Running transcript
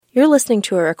You're listening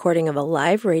to a recording of a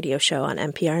live radio show on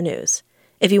NPR News.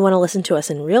 If you want to listen to us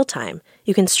in real time,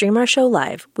 you can stream our show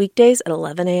live weekdays at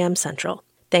 11 a.m. Central.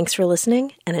 Thanks for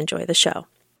listening and enjoy the show.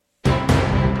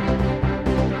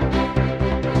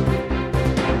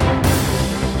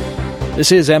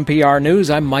 This is NPR News.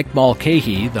 I'm Mike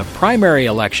Mulcahy. The primary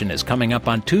election is coming up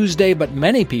on Tuesday, but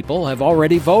many people have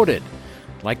already voted.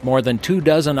 Like more than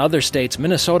 24 other states,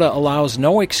 Minnesota allows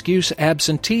no-excuse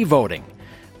absentee voting.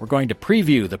 We're going to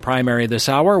preview the primary this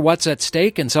hour, what's at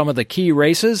stake in some of the key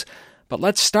races, but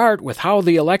let's start with how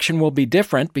the election will be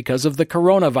different because of the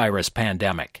coronavirus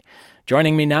pandemic.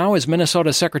 Joining me now is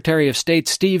Minnesota Secretary of State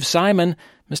Steve Simon.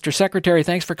 Mr. Secretary,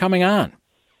 thanks for coming on.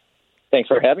 Thanks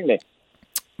for having me.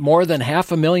 More than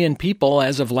 500,000 people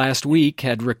as of last week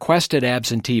had requested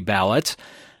absentee ballots.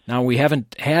 Now, we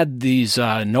haven't had these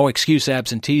no-excuse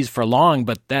absentees for long,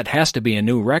 but that has to be a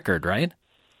new record, right?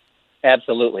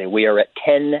 Absolutely. We are at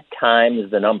 10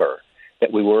 times the number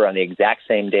that we were on the exact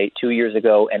same date 2 years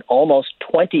ago, and almost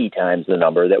 20 times the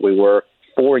number that we were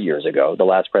 4 years ago, the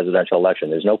last presidential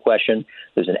election. There's no question.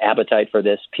 There's an appetite for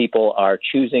this. People are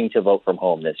choosing to vote from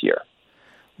home this year.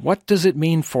 What does it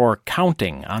mean for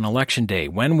counting on Election Day?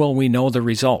 When will we know the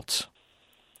results?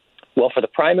 Well, for the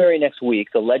primary next week,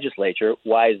 the legislature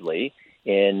wisely,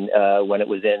 when it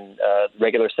was in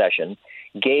regular session,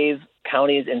 gave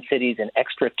counties and cities an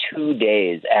extra 2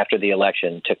 days after the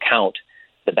election to count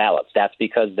the ballots. That's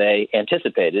because they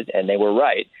anticipated, and they were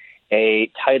right, a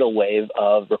tidal wave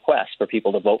of requests for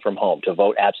people to vote from home, to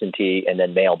vote absentee and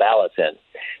then mail ballots in.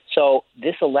 So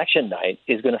this election night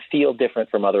is going to feel different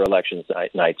from other election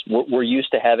nights. We're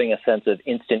used to having a sense of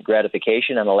instant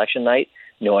gratification on election night,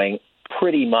 knowing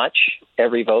pretty much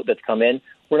every vote that's come in.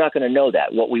 We're not going to know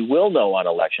that. What we will know on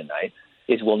election night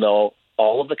is we'll know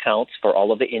all of the counts for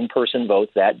all of the in-person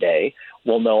votes that day.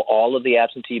 We'll know all of the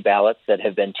absentee ballots that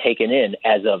have been taken in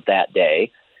as of that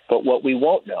day. But what we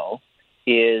won't know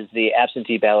is the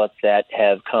absentee ballots that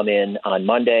have come in on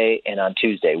Monday and on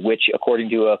Tuesday, which, according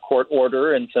to a court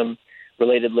order and some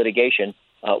related litigation,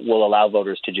 will allow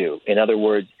voters to do. In other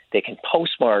words, they can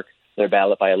postmark their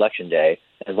ballot by Election Day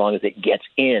as long as it gets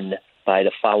in by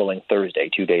the following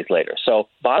Thursday, 2 days later. So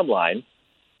bottom line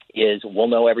is we'll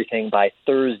know everything by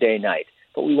Thursday night,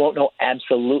 but we won't know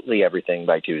absolutely everything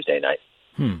by Tuesday night.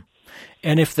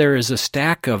 And if there is a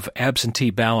stack of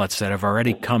absentee ballots that have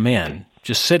already come in,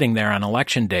 just sitting there on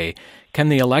Election Day, can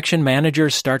the election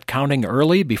managers start counting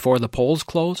early before the polls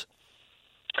close?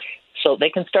 So they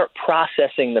can start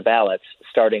processing the ballots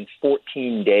starting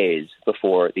 14 days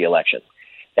before the election.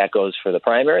 That goes for the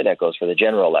primary, that goes for the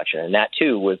general election. And that,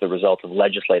 too, was the result of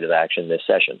legislative action this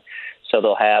session. So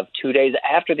they'll have 2 days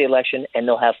after the election, and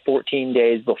they'll have 14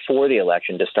 days before the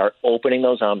election to start opening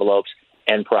those envelopes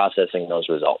and processing those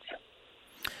results.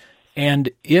 And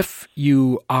if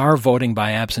you are voting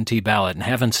by absentee ballot and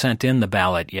haven't sent in the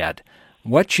ballot yet,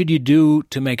 what should you do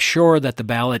to make sure that the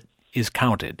ballot is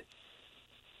counted?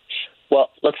 Well,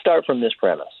 let's start from this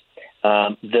premise.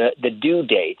 The due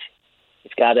date,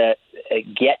 it's got to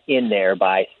get in there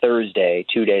by Thursday,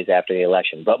 2 days after the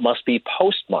election, but must be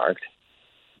postmarked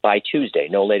by Tuesday,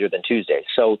 no later than Tuesday.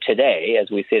 So today,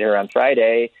 as we sit here on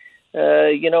Friday,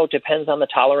 depends on the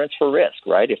tolerance for risk,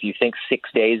 right? If you think 6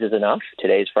 days is enough,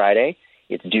 today's Friday,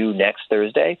 it's due next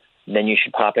Thursday, then you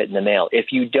should pop it in the mail.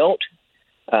 If you don't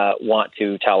want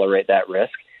to tolerate that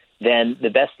risk, then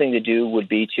the best thing to do would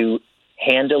be to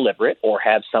hand deliver it or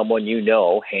have someone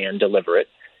hand deliver it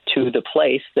to the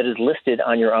place that is listed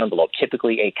on your envelope,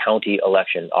 typically a county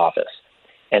election office.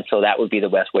 And so that would be the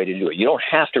best way to do it. You don't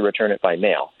have to return it by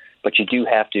mail, but you do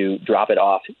have to drop it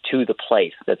off to the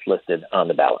place that's listed on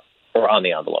the ballot or on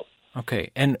the envelope.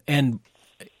 Okay. And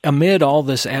amid all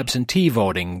this absentee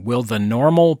voting, will the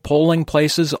normal polling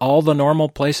places, all the normal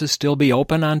places, still be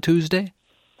open on Tuesday?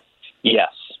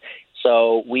 Yes.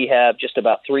 So we have just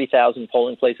about 3,000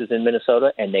 polling places in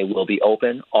Minnesota, and they will be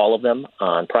open, all of them,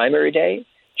 on primary day,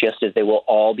 just as they will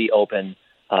all be open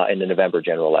in the November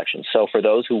general election. So for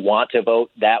those who want to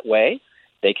vote that way,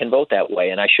 they can vote that way.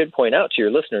 And I should point out to your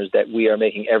listeners that we are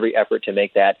making every effort to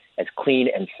make that as clean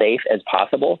and safe as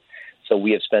possible. So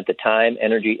we have spent the time,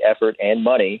 energy, effort, and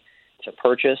money to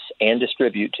purchase and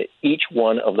distribute to each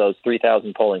one of those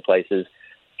 3,000 polling places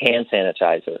hand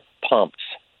sanitizer, pumps,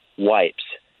 wipes,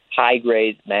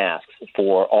 high-grade masks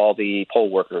for all the poll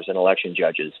workers and election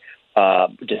judges,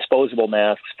 disposable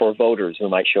masks for voters who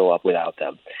might show up without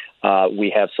them.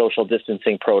 We have social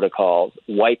distancing protocols,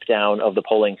 wipe down of the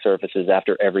polling surfaces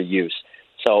after every use.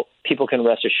 So people can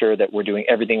rest assured that we're doing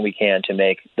everything we can to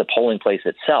make the polling place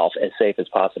itself as safe as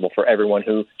possible for everyone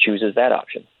who chooses that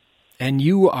option. And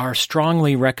you are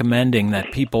strongly recommending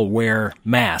that people wear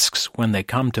masks when they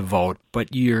come to vote,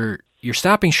 but you're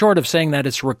stopping short of saying that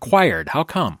it's required. How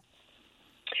come?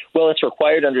 Well, it's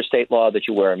required under state law that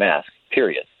you wear a mask,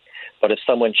 period. But if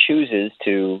someone chooses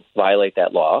to violate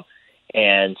that law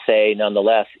and say,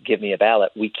 nonetheless, give me a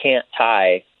ballot, we can't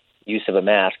tie use of a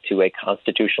mask to a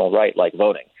constitutional right like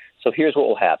voting. So here's what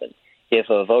will happen.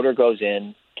 If a voter goes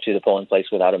in to the polling place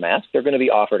without a mask, they're going to be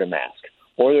offered a mask,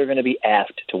 or they're going to be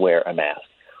asked to wear a mask.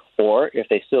 Or if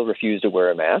they still refuse to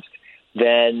wear a mask,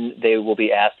 then they will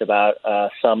be asked about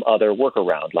some other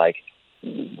workaround, like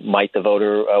might the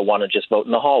voter want to just vote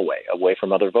in the hallway away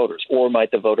from other voters? Or might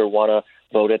the voter want to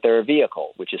vote at their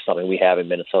vehicle, which is something we have in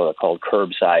Minnesota called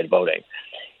curbside voting?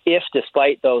 If,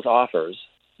 despite those offers,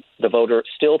 the voter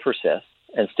still persists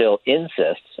and still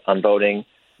insists on voting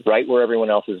right where everyone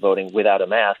else is voting without a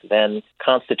mask, then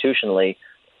constitutionally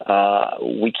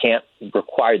we can't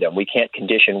require them. We can't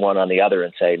condition one on the other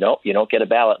and say, no, you don't get a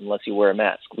ballot unless you wear a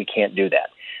mask. We can't do that.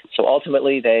 So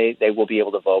ultimately they will be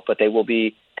able to vote, but they will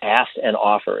be asked and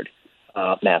offered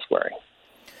mask wearing.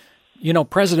 You know,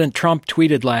 President Trump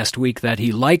tweeted last week that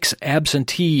he likes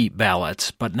absentee ballots,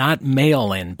 but not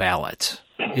mail-in ballots.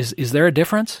 Is there a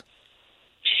difference?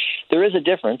 There is a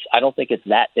difference. I don't think it's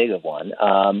that big of one.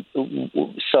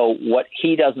 So what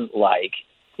he doesn't like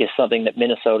is something that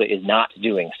Minnesota is not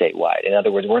doing statewide. In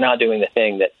other words, we're not doing the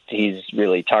thing that he's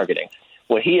really targeting.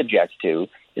 What he objects to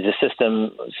is a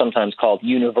system sometimes called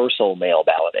universal mail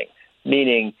balloting,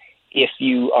 meaning if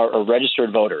you are a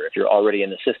registered voter, if you're already in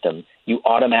the system, you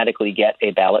automatically get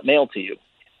a ballot mailed to you.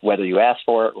 Whether you asked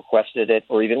for it, requested it,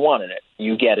 or even wanted it,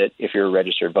 you get it if you're a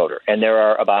registered voter. And there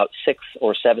are about 6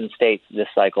 or 7 states this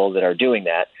cycle that are doing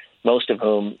that, most of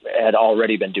whom had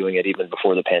already been doing it even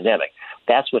before the pandemic.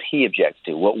 That's what he objects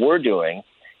to. What we're doing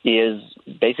is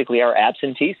basically our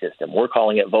absentee system. We're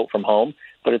calling it vote from home,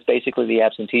 but it's basically the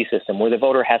absentee system where the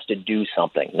voter has to do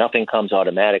something. Nothing comes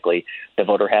automatically. The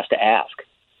voter has to ask,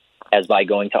 as by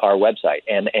going to our website,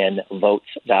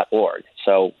 mnvotes.org.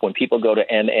 So when people go to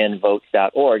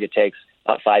mnvotes.org, it takes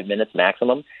about 5 minutes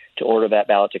maximum to order that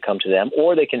ballot to come to them,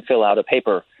 or they can fill out a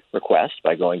paper request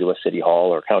by going to a city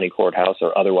hall or county courthouse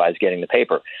or otherwise getting the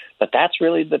paper. But that's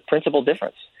really the principal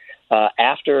difference.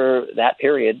 After that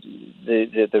period,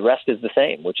 the rest is the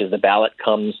same, which is the ballot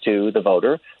comes to the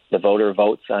voter. The voter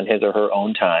votes on his or her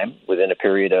own time within a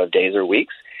period of days or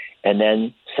weeks, and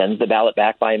then sends the ballot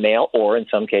back by mail, or in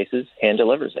some cases, hand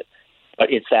delivers it.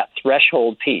 But it's that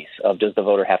threshold piece of, does the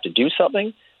voter have to do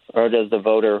something, or does the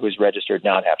voter who's registered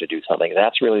not have to do something?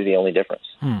 That's really the only difference.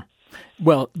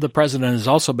 Well, the president has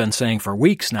also been saying for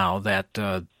weeks now that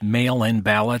mail-in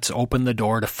ballots open the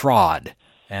door to fraud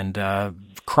and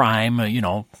crime,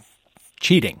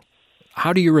 cheating.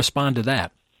 How do you respond to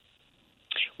that?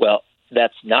 Well,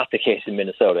 that's not the case in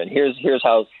Minnesota. And here's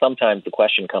how sometimes the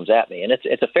question comes at me. And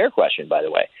it's a fair question, by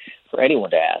the way, for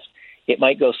anyone to ask. It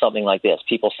might go something like this.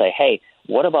 People say, hey,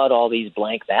 what about all these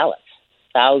blank ballots?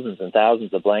 Thousands and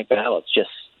thousands of blank ballots just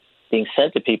being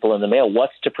sent to people in the mail.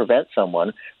 What's to prevent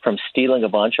someone from stealing a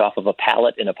bunch off of a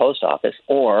pallet in a post office,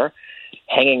 or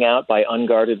hanging out by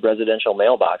unguarded residential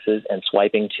mailboxes and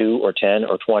swiping 2 or 10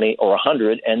 or 20 or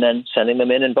 100 and then sending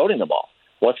them in and voting them all?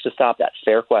 What's to stop that?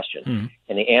 Fair question.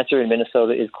 And the answer in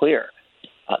Minnesota is clear.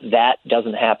 That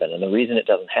doesn't happen. And the reason it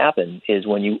doesn't happen is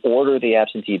when you order the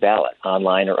absentee ballot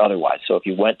online or otherwise. So if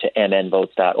you went to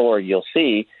mnvotes.org, you'll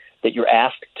see that you're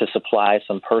asked to supply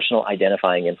some personal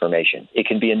identifying information. It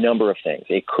can be a number of things.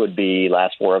 It could be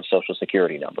last 4 of Social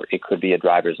Security number. It could be a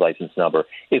driver's license number.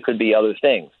 It could be other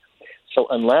things. So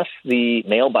unless the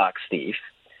mailbox thief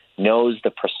knows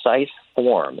the precise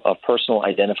form of personal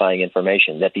identifying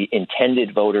information that the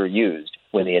intended voter used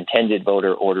when the intended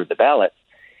voter ordered the ballot,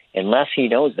 unless he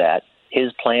knows that,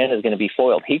 his plan is going to be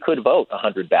foiled. He could vote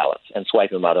 100 ballots and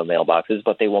swipe them out of mailboxes,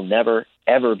 but they will never,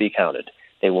 ever be counted.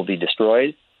 They will be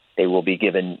destroyed. They will be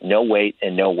given no weight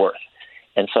and no worth.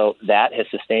 And so that has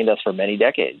sustained us for many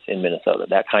decades in Minnesota,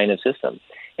 that kind of system.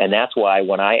 And that's why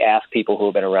when I ask people who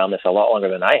have been around this a lot longer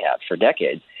than I have, for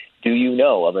decades, do you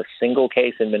know of a single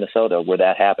case in Minnesota where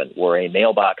that happened, where a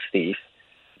mailbox thief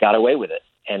got away with it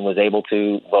and was able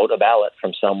to vote a ballot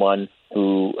from someone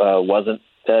who wasn't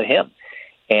him?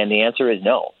 And the answer is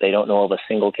no. They don't know of a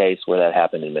single case where that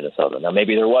happened in Minnesota. Now,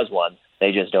 maybe there was one.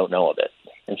 They just don't know of it.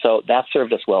 And so that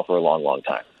served us well for a long, long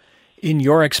time. In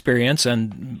your experience,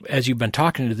 and as you've been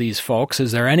talking to these folks,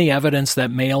 is there any evidence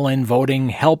that mail-in voting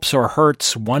helps or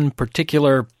hurts one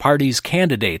particular party's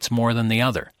candidates more than the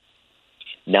other?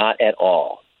 Not at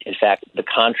all. In fact, the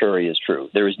contrary is true.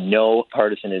 There is no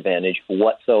partisan advantage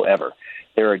whatsoever.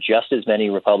 There are just as many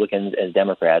Republicans as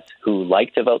Democrats who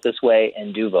like to vote this way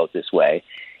and do vote this way.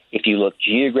 If you look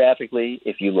geographically,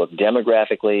 if you look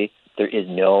demographically, there is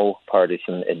no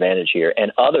partisan advantage here.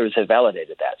 And others have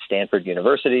validated that. Stanford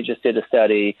University just did a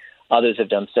study. Others have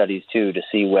done studies, too, to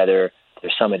see whether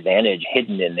there's some advantage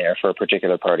hidden in there for a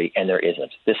particular party, and there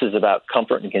isn't. This is about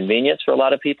comfort and convenience for a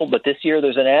lot of people, but this year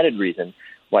there's an added reason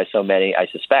why so many, I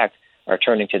suspect, are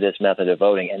turning to this method of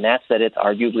voting, and that's that it's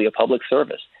arguably a public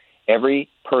service. Every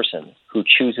person who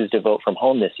chooses to vote from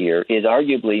home this year is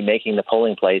arguably making the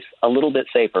polling place a little bit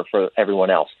safer for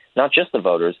everyone else, not just the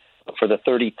voters, but for the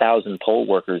 30,000 poll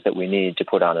workers that we need to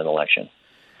put on an election.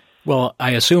 Well,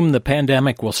 I assume the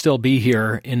pandemic will still be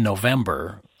here in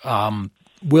November.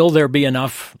 Will there be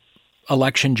enough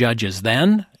election judges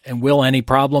then? And will any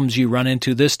problems you run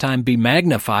into this time be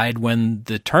magnified when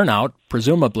the turnout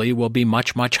presumably will be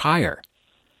much, much higher?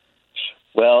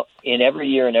 Well, in every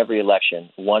year and every election,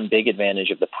 one big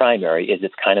advantage of the primary is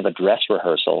it's kind of a dress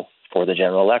rehearsal for the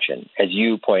general election. As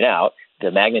you point out, the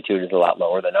magnitude is a lot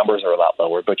lower, the numbers are a lot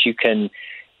lower, but you can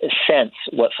sense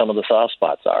what some of the soft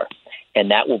spots are. And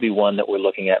that will be one that we're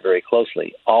looking at very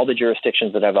closely. All the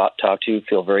jurisdictions that I've talked to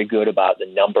feel very good about the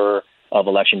number of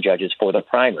election judges for the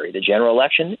primary. The general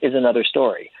election is another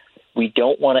story. We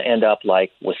don't want to end up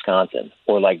like Wisconsin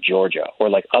or like Georgia or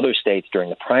like other states during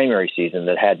the primary season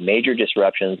that had major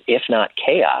disruptions, if not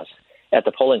chaos, at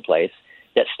the polling place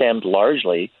that stemmed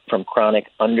largely from chronic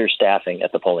understaffing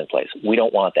at the polling place. We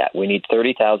don't want that. We need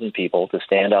 30,000 people to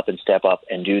stand up and step up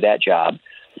and do that job.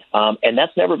 And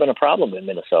that's never been a problem in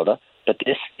Minnesota, but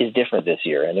this is different this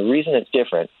year. And the reason it's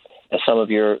different, as some of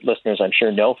your listeners I'm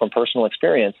sure know from personal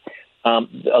experience,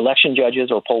 election judges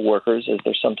or poll workers, as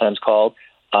they're sometimes called,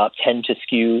 tend to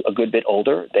skew a good bit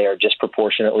older. They are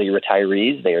disproportionately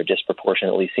retirees. They are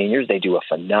disproportionately seniors. They do a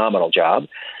phenomenal job.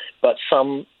 But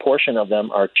some portion of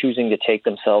them are choosing to take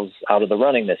themselves out of the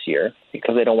running this year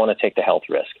because they don't want to take the health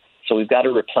risk. So we've got to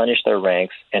replenish their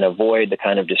ranks and avoid the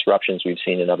kind of disruptions we've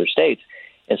seen in other states.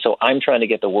 And so I'm trying to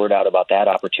get the word out about that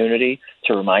opportunity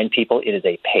to remind people it is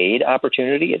a paid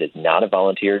opportunity. It is not a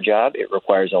volunteer job. It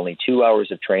requires only 2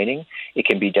 hours of training. It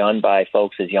can be done by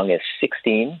folks as young as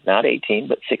 16, not 18,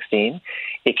 but 16.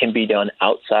 It can be done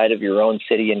outside of your own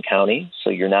city and county, so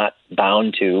you're not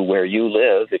bound to where you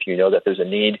live. If you know that there's a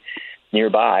need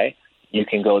nearby, you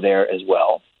can go there as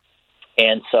well.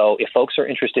 And so if folks are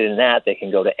interested in that, they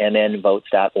can go to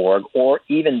mnvotes.org, or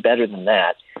even better than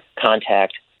that,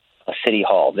 contact a city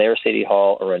hall, their city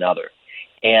hall or another.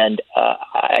 And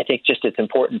I think just it's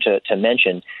important to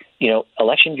mention,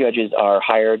 election judges are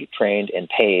hired, trained, and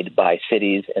paid by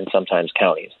cities and sometimes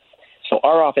counties. So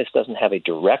our office doesn't have a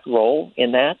direct role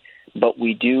in that, but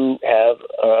we do have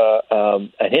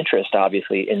an interest,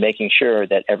 obviously, in making sure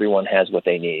that everyone has what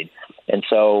they need. And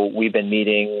so we've been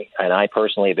meeting, and I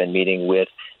personally have been meeting with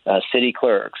city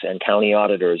clerks and county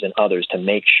auditors and others to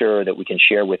make sure that we can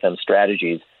share with them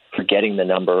strategies for getting the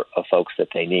number of folks that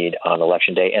they need on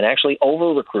Election Day, and actually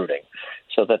over-recruiting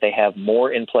so that they have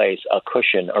more in place, a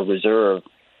cushion, a reserve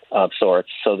of sorts,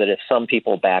 so that if some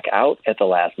people back out at the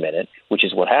last minute, which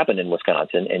is what happened in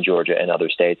Wisconsin and Georgia and other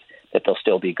states, that they'll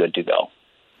still be good to go.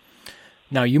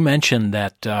 Now, you mentioned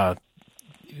that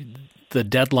the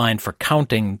deadline for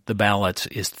counting the ballots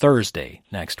is Thursday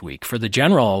next week. For the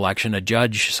general election, a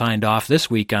judge signed off this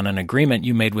week on an agreement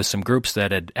you made with some groups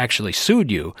that had actually sued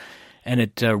you, and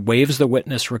it waives the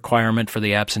witness requirement for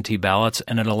the absentee ballots,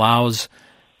 and it allows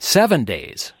 7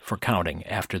 days for counting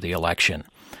after the election.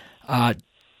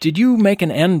 Did you make an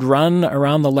end run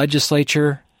around the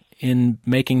legislature in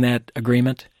making that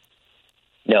agreement?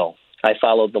 No, I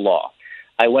followed the law.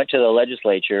 I went to the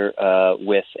legislature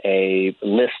with a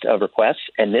list of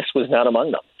requests, and this was not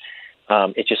among them.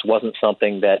 It just wasn't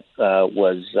something that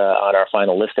was on our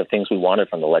final list of things we wanted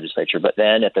from the legislature. But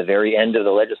then at the very end of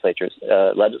the legislative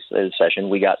session,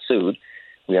 we got sued.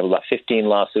 We have about 15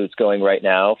 lawsuits going right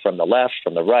now from the left,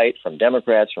 from the right, from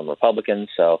Democrats, from Republicans.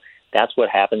 So that's what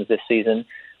happens this season.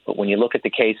 But when you look at the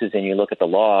cases and you look at the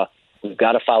law, we've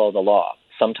got to follow the law.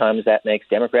 Sometimes that makes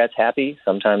Democrats happy.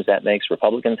 Sometimes that makes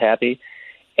Republicans happy.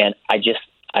 And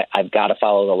I've got to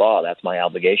follow the law. That's my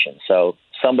obligation. So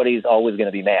somebody's always going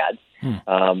to be mad.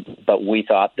 But we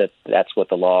thought that that's what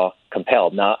the law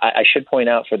compelled. Now, I should point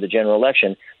out for the general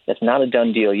election, that's not a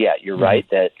done deal yet. You're right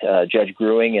that Judge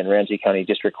Gruing in Ramsey County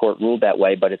District Court ruled that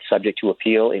way, but it's subject to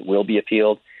appeal. It will be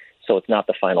appealed, so it's not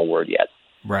the final word yet.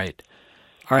 Right.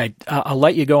 All right. I'll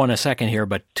let you go in a second here,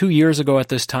 but 2 years ago at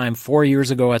this time, 4 years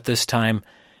ago at this time,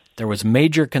 there was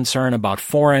major concern about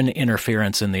foreign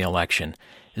interference in the election.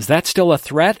 Is that still a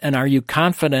threat, and are you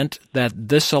confident that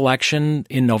this election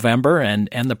in November and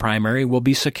the primary will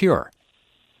be secure?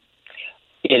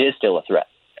 It is still a threat.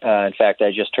 In fact,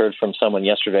 I just heard from someone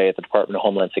yesterday at the Department of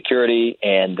Homeland Security,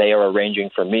 and they are arranging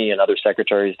for me and other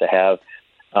secretaries to have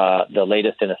the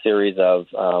latest in a series of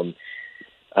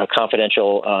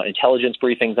confidential intelligence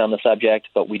briefings on the subject.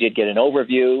 But we did get an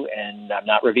overview, and I'm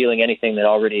not revealing anything that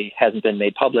already hasn't been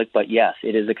made public. But yes,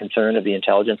 it is a concern of the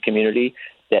intelligence community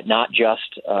that not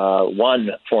just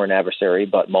one foreign adversary,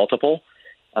 but multiple,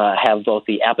 have both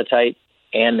the appetite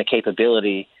and the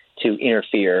capability to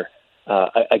interfere.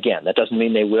 Again, that doesn't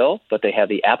mean they will, but they have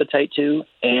the appetite to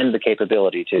and the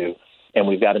capability to, and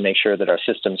we've got to make sure that our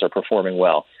systems are performing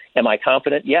well. Am I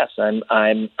confident? Yes, I'm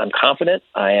confident.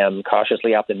 I am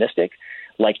cautiously optimistic.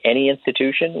 Like any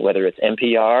institution, whether it's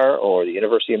NPR or the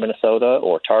University of Minnesota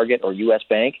or Target or U.S.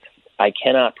 Bank, I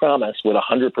cannot promise with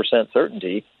 100%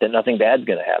 certainty that nothing bad is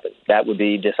going to happen. That would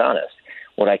be dishonest.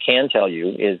 What I can tell you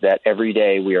is that every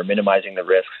day we are minimizing the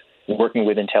risks, working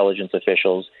with intelligence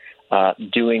officials,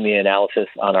 doing the analysis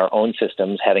on our own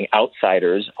systems, having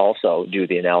outsiders also do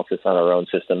the analysis on our own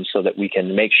systems so that we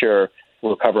can make sure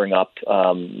we're covering up,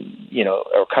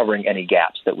 or covering any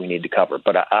gaps that we need to cover.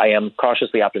 But I am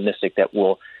cautiously optimistic that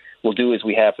we'll do as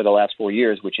we have for the last 4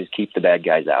 years, which is keep the bad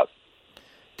guys out.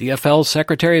 DFL's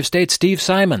Secretary of State Steve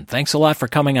Simon, thanks a lot for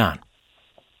coming on.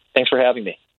 Thanks for having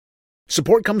me.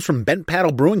 Support comes from Bent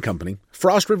Paddle Brewing Company,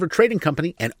 Frost River Trading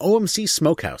Company, and OMC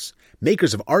Smokehouse,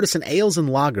 makers of artisan ales and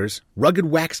lagers, rugged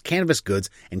waxed canvas goods,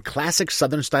 and classic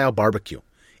Southern-style barbecue.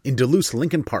 In Duluth,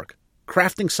 Lincoln Park,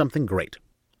 crafting something great.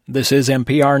 This is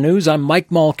NPR News. I'm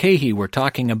Mike Mulcahy. We're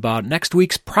talking about next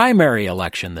week's primary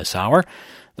election this hour.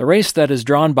 The race that has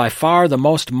drawn by far the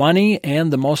most money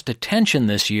and the most attention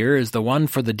this year is the one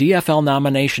for the DFL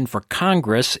nomination for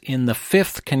Congress in the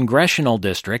 5th Congressional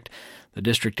District. The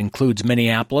district includes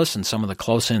Minneapolis and some of the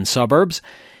close-in suburbs.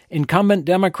 Incumbent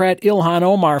Democrat Ilhan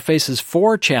Omar faces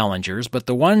 4 challengers, but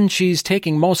the one she's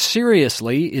taking most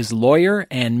seriously is lawyer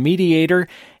and mediator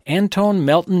Antone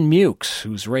Melton Mukes,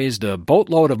 who's raised a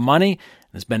boatload of money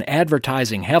and has been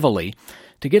advertising heavily.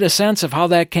 To get a sense of how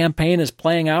that campaign is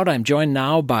playing out, I'm joined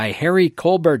now by Harry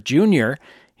Colbert Jr.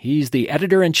 He's the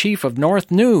editor-in-chief of North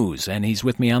News, and he's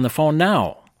with me on the phone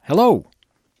now. Hello.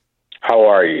 How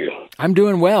are you? I'm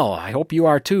doing well. I hope you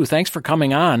are too. Thanks for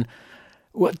coming on.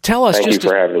 Well, tell us. Thank you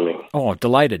for having me. Oh,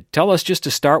 delighted. Tell us just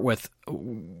to start with,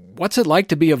 what's it like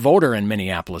to be a voter in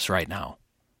Minneapolis right now?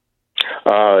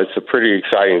 It's a pretty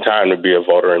exciting time to be a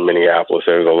voter in Minneapolis.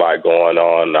 There's a lot going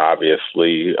on,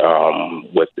 obviously,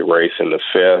 with the race in the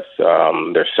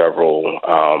 5th. There's several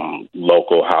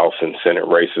local House and Senate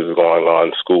races going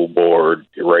on, school board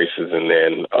races, and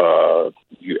then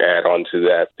you add on to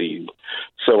that the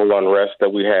civil unrest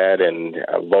that we had and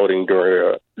voting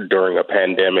during a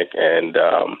pandemic, and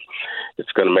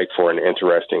it's going to make for an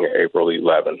interesting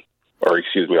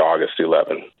August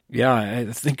 11. Yeah, I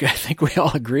think we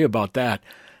all agree about that.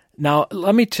 Now,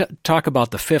 let me talk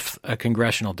about the 5th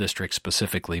Congressional District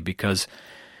specifically, because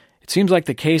it seems like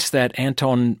the case that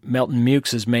Antone Melton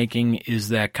Mukes is making is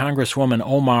that Congresswoman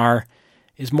Omar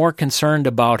is more concerned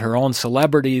about her own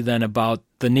celebrity than about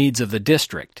the needs of the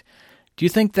district. Do you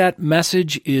think that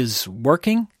message is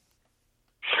working?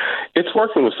 It's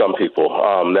working with some people,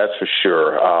 that's for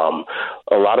sure.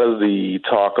 A lot of the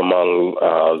talk among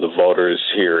the voters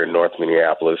here in North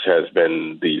Minneapolis has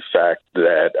been the fact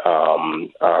that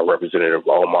Representative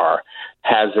Omar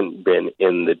hasn't been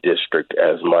in the district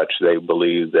as much. They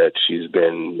believe that she's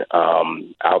been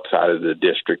outside of the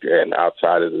district and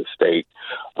outside of the state,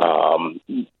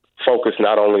 focused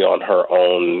not only on her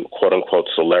own quote-unquote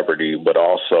celebrity, but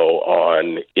also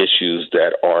on issues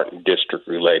that aren't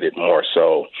district-related, more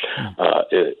so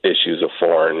issues of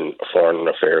foreign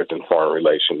affairs and foreign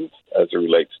relations as it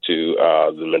relates to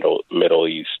the Middle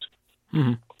East.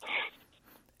 Mm-hmm.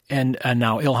 And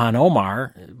now Ilhan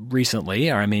Omar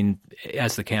recently,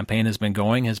 as the campaign has been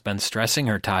going, has been stressing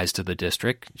her ties to the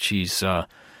district. She's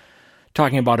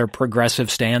talking about her progressive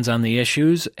stands on the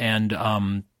issues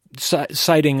and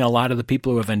citing a lot of the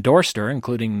people who have endorsed her,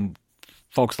 including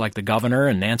folks like the governor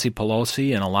and Nancy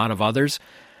Pelosi and a lot of others.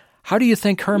 How do you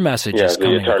think her message is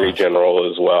coming across? The Attorney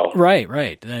General as well.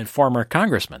 Right, and former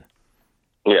congressman.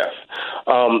 Yes.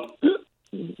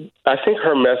 I think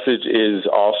her message is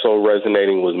also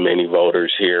resonating with many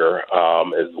voters here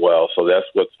as well. So that's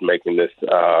what's making this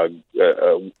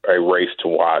a race to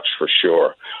watch for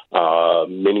sure.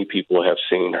 Many people have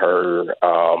seen her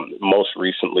most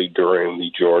recently during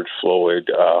the George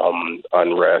Floyd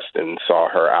unrest and saw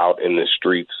her out in the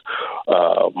streets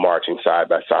marching side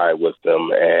by side with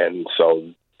them. And so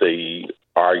the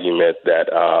argument that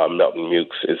Melton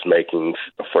Mukes is making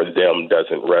for them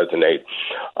doesn't resonate.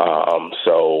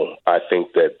 So I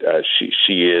think that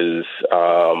she is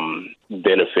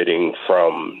benefiting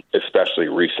from, especially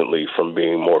recently, from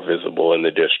being more visible in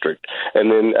the district.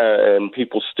 And then and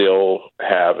people still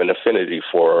have an affinity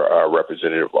for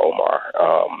Representative Omar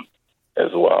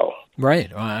as well.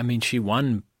 Right. Well, I mean, she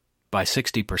won by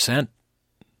 60%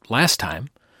 last time.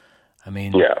 I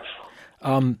mean, yes.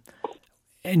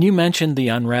 And you mentioned the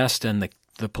unrest and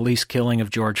the police killing of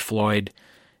George Floyd.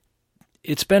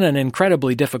 It's been an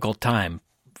incredibly difficult time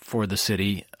for the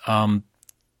city.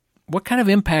 What kind of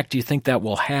impact do you think that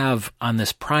will have on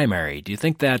this primary? Do you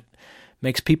think that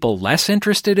makes people less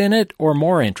interested in it or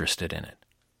more interested in it?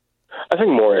 I think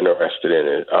more interested in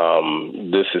it.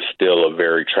 This is still a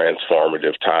very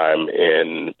transformative time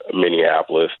in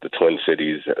Minneapolis, the Twin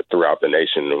Cities, throughout the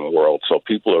nation and world. So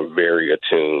people are very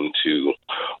attuned to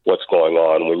what's going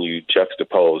on. When you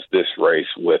juxtapose this race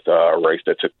with a race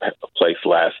that took place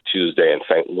last Tuesday in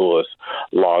St. Louis,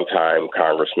 longtime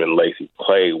Congressman Lacy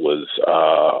Clay was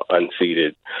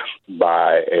unseated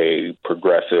by a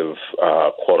progressive,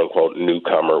 quote-unquote,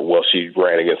 newcomer. Well, she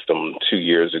ran against him 2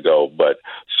 years ago, but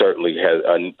certainly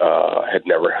had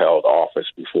never held office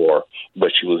before,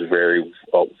 but she was very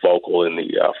vocal in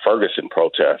the Ferguson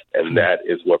protest, and that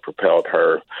is what propelled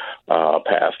her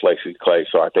past Lacy Clay.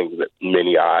 So I think that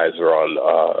many eyes are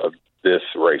on this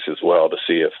race as well to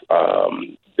see if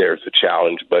there's a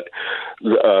challenge. But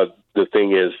the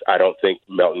thing is, I don't think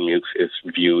Melton Mukes is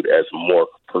viewed as more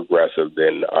progressive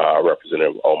than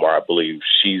Representative Omar. I believe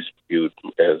she's viewed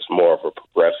as more of a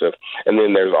progressive. And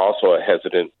then there's also a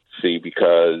hesitancy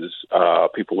because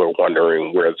people are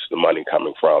wondering where's the money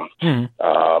coming from,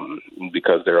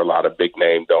 because there are a lot of big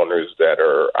name donors that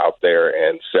are out there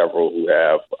and several who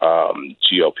have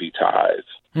GOP ties.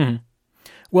 Mm-hmm.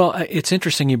 Well, it's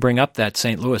interesting you bring up that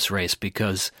St. Louis race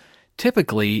because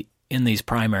typically in these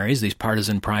primaries, these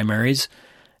partisan primaries,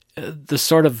 the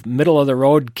sort of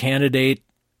middle-of-the-road candidate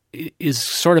is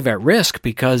sort of at risk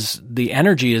because the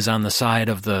energy is on the side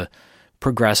of the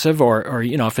progressive or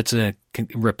you know, if it's a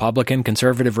Republican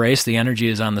conservative race, the energy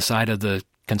is on the side of the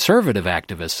conservative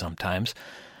activists sometimes.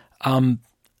 Do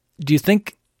you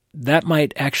think that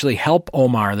might actually help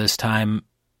Omar this time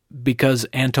because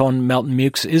Antone Melton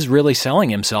Mukes is really selling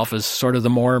himself as sort of the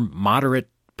more moderate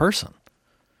person?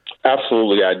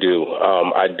 Absolutely, I do.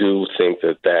 I do think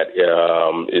that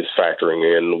is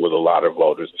factoring in with a lot of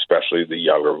voters, especially the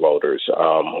younger voters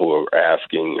who are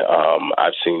asking.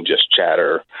 I've seen just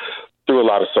chatter through a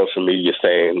lot of social media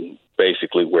saying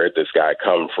basically where'd this guy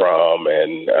come from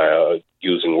and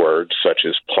using words such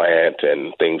as plant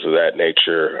and things of that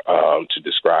nature to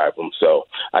describe him. So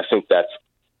I think that's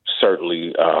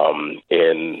certainly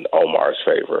in Omar's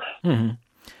favor. Mm-hmm.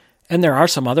 And there are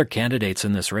some other candidates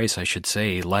in this race, I should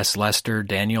say. Les Lester,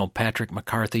 Daniel Patrick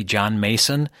McCarthy, John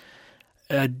Mason.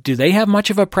 Do they have much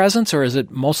of a presence, or is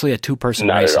it mostly a two-person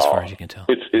race as far as you can tell?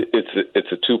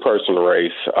 It's a two-person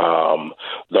race.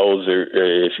 Those are,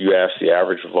 if you ask the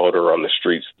average voter on the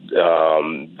streets,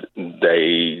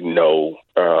 they know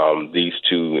these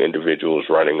two individuals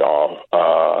running off.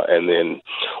 And then,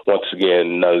 once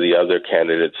again, none of the other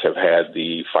candidates have had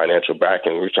the financial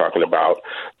backing. We're talking about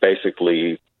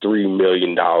basically $3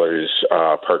 million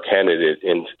per candidate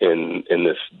in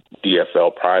this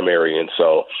DFL primary. And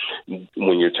so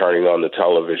when you're turning on the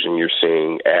television, you're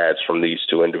seeing ads from these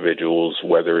two individuals,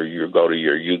 whether you go to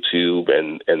your YouTube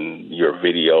and your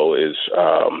video is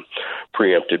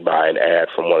preempted by an ad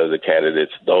from one of the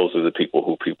candidates. Those are the people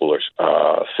who people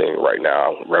are seeing right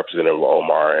now, Representative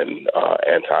Omar and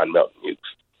Antone Melton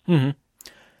Mukes. Mm-hmm.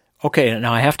 Okay,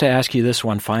 now I have to ask you this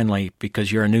one finally,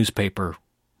 because you're a newspaper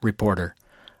reporter.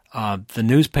 The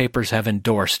newspapers have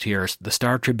endorsed here. The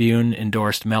Star Tribune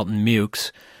endorsed Melton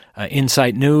Mukes.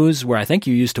 Insight News, where I think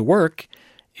you used to work,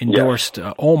 endorsed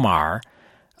Omar.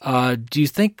 Do you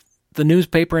think the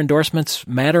newspaper endorsements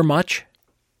matter much?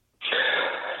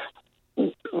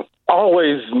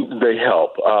 Always they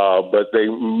help, but they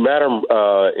matter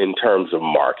in terms of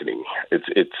marketing.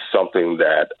 It's something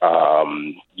that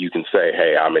you can say,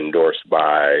 hey, I'm endorsed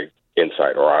by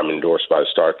Insight, or I'm endorsed by the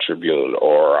Star Tribune,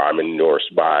 or I'm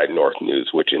endorsed by North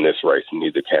News, which in this race,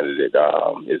 neither candidate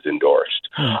is endorsed.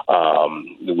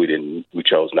 We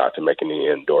chose not to make any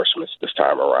endorsements this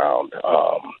time around.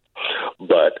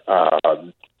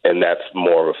 And that's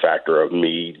more of a factor of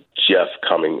me just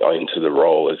coming into the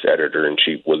role as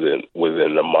editor-in-chief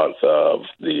within a month of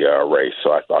the race.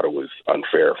 So I thought it was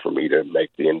unfair for me to make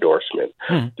the endorsement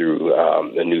through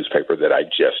the newspaper that I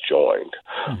just joined.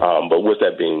 But with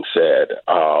that being said,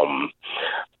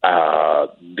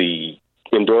 the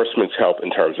endorsements help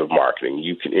in terms of marketing.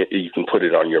 You can put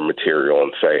it on your material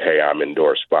and say, hey, I'm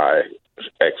endorsed by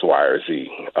X, Y, or Z.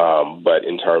 But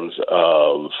in terms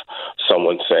of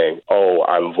someone saying, oh,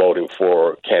 I'm voting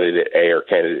for candidate A or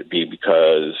candidate B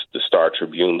because the Star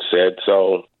Tribune said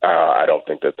so, I don't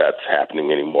think that that's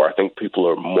happening anymore. I think people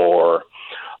are more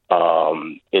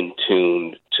in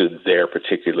tune to their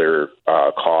particular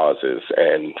causes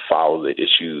and follow the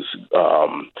issues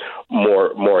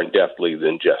more in-depthly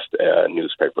than just a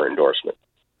newspaper endorsement.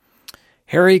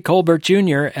 Harry Colbert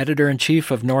Jr.,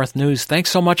 Editor-in-Chief of North News, thanks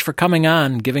so much for coming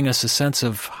on, giving us a sense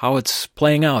of how it's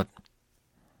playing out.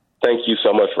 Thank you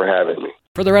so much for having me.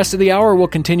 For the rest of the hour, we'll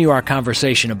continue our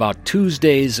conversation about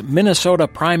Tuesday's Minnesota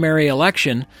primary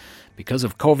election. Because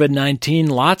of COVID-19,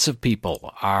 lots of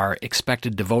people are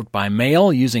expected to vote by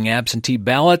mail using absentee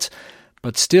ballots,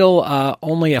 but still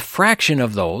only a fraction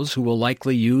of those who will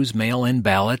likely use mail-in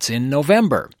ballots in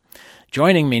November.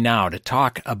 Joining me now to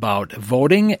talk about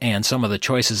voting and some of the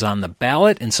choices on the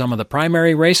ballot in some of the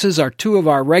primary races are two of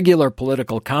our regular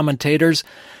political commentators.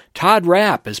 Todd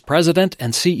Rapp is president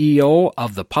and CEO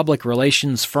of the public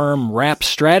relations firm Rapp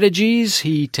Strategies.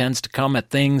 He tends to come at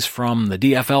things from the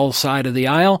DFL side of the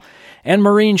aisle. And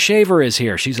Maureen Shaver is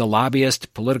here. She's a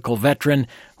lobbyist, political veteran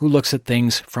who looks at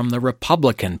things from the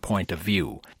Republican point of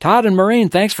view. Todd and Maureen,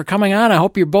 thanks for coming on. I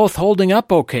hope you're both holding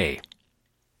up okay.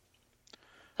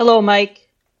 Hello, Mike.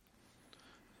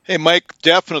 Hey, Mike,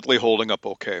 definitely holding up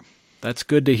okay. That's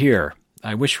good to hear.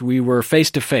 I wish we were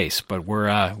face-to-face, but we're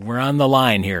on the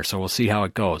line here, so we'll see how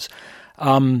it goes.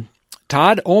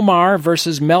 Todd, Omar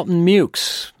versus Melton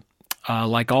Mukes.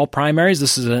 Like all primaries,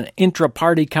 this is an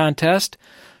intra-party contest,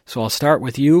 so I'll start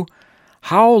with you.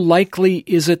 How likely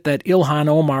is it that Ilhan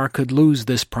Omar could lose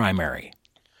this primary?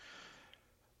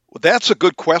 Well, that's a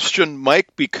good question, Mike,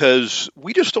 because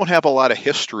we just don't have a lot of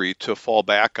history to fall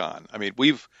back on. I mean,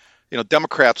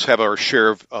 Democrats have our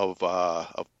share of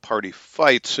party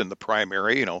fights in the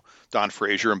primary, Don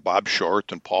Frazier and Bob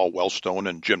Short and Paul Wellstone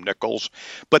and Jim Nichols,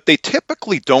 but they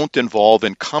typically don't involve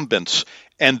incumbents,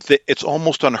 and it's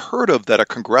almost unheard of that a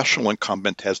congressional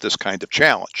incumbent has this kind of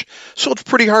challenge. So it's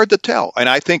pretty hard to tell, and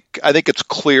I think it's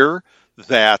clear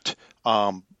that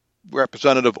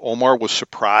Representative Omar was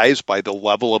surprised by the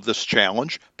level of this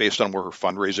challenge based on where her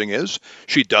fundraising is.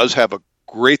 She does have a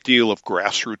great deal of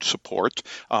grassroots support.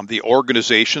 The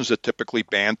organizations that typically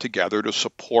band together to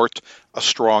support a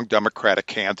strong Democratic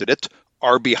candidate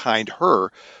are behind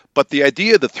her. But the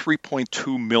idea that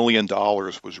 $3.2 million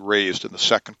was raised in the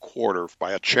second quarter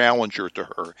by a challenger to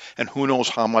her, and who knows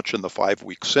how much in the 5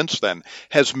 weeks since then,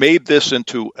 has made this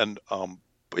into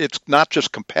it's not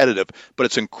just competitive, but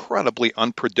it's incredibly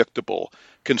unpredictable,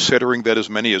 considering that as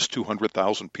many as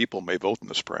 200,000 people may vote in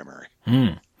this primary.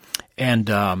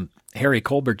 And Harry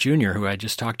Colbert Jr., who I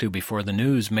just talked to before the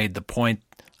news, made the point,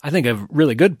 I think a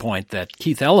really good point, that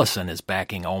Keith Ellison is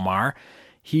backing Omar.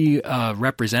 He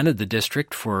represented the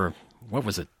district for,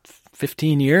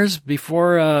 15 years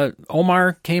before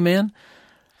Omar came in?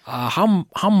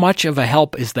 How much of a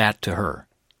help is that to her?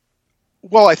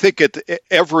 Well, I think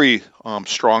every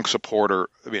strong supporter,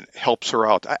 helps her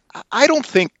out. I don't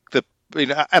think that,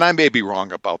 and I may be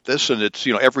wrong about this, and it's,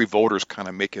 every voter's kind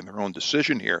of making their own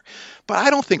decision here, but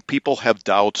I don't think people have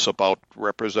doubts about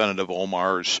Representative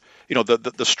Omar's,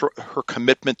 her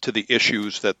commitment to the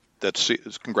issues that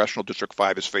Congressional District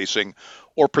 5 is facing,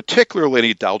 or particularly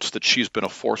any doubts that she's been a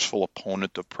forceful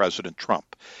opponent of President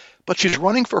Trump. But she's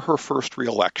running for her first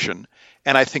reelection,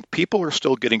 and I think people are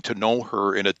still getting to know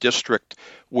her in a district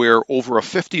where over a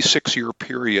 56-year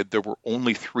period, there were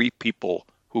only 3 people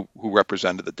who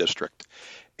represented the district.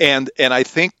 And I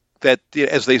think that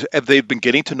as they've been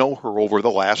getting to know her over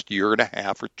the last year and a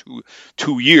half or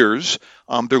two years,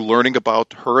 they're learning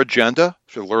about her agenda,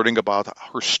 they're learning about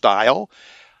her style,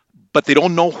 but they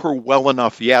don't know her well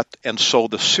enough yet. And so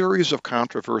the series of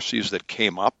controversies that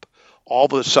came up all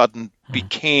of a sudden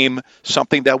became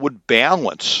something that would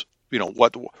balance,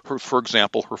 for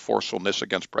example, her forcefulness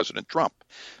against President Trump.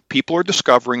 People are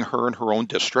discovering her in her own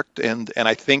district, and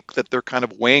I think that they're kind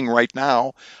of weighing right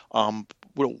now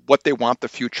what they want the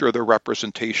future of their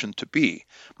representation to be.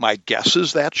 My guess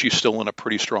is that she's still in a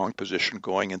pretty strong position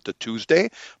going into Tuesday,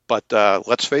 but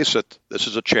let's face it, this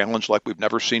is a challenge like we've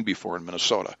never seen before in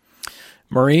Minnesota.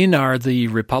 Maureen, are the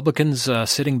Republicans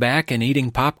sitting back and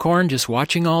eating popcorn, just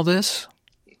watching all this?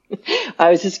 I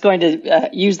was just going to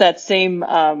use that same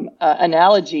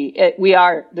analogy.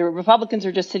 The Republicans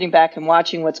are just sitting back and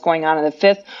watching what's going on in the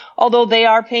 5th, although they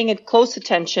are paying close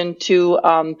attention to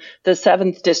the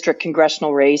 7th District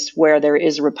congressional race, where there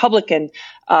is a Republican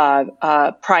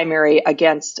primary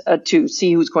against to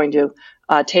see who's going to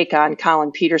take on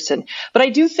Collin Peterson. But I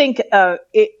do think they're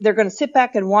going to sit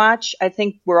back and watch. I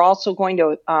think we're also going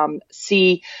to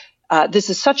see this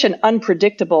is such an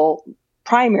unpredictable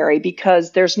primary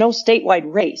because there's no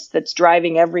statewide race that's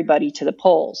driving everybody to the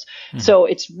polls. Mm-hmm. So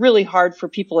it's really hard for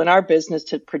people in our business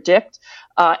to predict.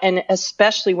 And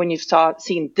especially when you've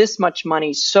seen this much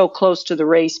money so close to the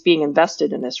race being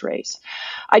invested in this race.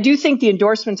 I do think the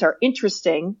endorsements are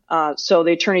interesting. So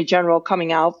the Attorney General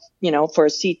coming out, for a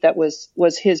seat that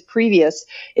was his previous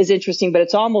is interesting, but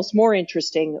it's almost more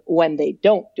interesting when they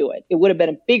don't do it. It would have been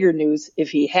a bigger news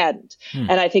if he hadn't.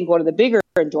 And I think one of the bigger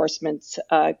endorsements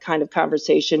kind of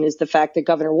conversation is the fact that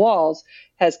Governor Walz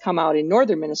has come out in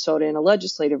northern Minnesota in a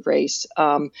legislative race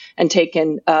and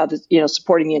taken,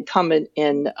 supporting the incumbent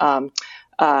in the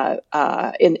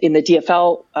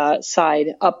DFL side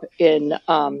up in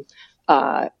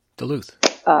Duluth.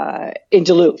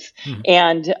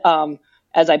 And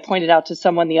as I pointed out to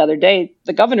someone the other day,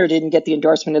 the governor didn't get the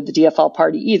endorsement of the DFL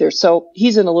party either. So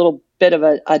he's in a little bit of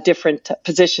a different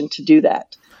position to do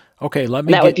that. Okay, would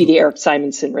be the Eric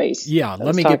Simonson race. Yeah,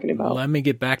 let me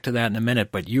get back to that in a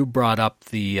minute. But you brought up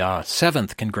the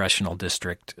 7th congressional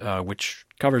district, which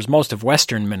covers most of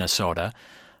western Minnesota.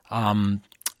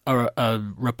 A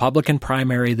Republican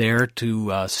primary there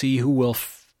to see who will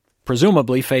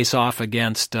presumably face off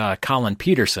against Collin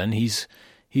Peterson. He's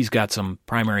got some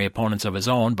primary opponents of his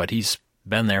own, but he's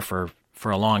been there for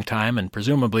a long time and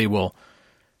presumably will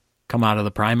come out of the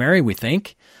primary, we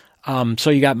think. So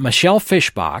you got Michelle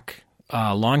Fischbach,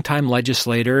 a longtime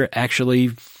legislator, actually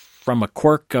from a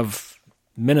quirk of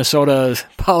Minnesota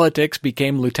politics,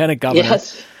 became lieutenant governor.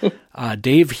 Yes.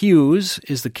 Dave Hughes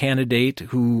is the candidate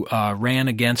who ran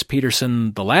against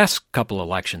Peterson the last couple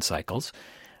election cycles.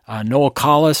 Noel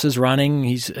Collis is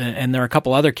running. And there are a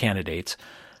couple other candidates.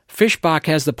 Fischbach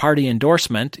has the party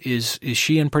endorsement. Is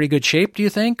she in pretty good shape, do you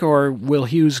think, or will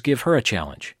Hughes give her a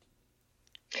challenge?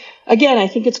 Again, I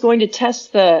think it's going to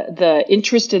test the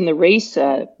interest in the race.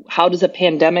 How does a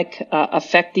pandemic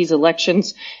affect these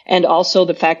elections? And also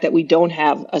the fact that we don't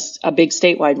have a big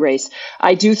statewide race.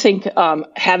 I do think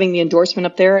having the endorsement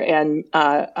up there, and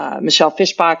Michelle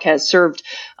Fischbach has served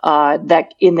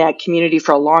that in that community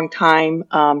for a long time.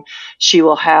 She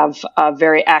will have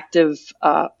very active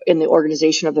in the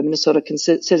organization of the Minnesota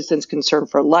Citizens Concern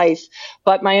for Life.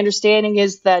 But my understanding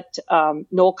is that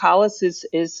Noel Collis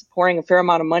is pouring a fair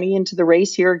amount of money into the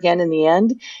race here again in the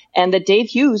end, and that Dave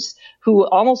Hughes, who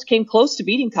almost came close to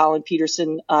beating Collin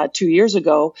Peterson 2 years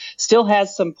ago, still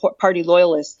has some party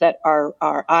loyalists that are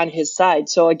on his side.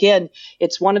 So again,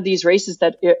 it's one of these races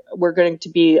that we're going to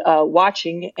be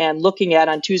watching and looking at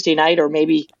on Tuesday night or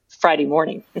maybe Friday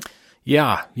morning.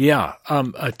 Yeah.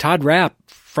 Todd Rapp,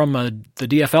 from the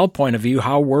DFL point of view,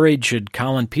 how worried should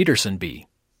Collin Peterson be?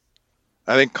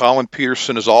 I think Collin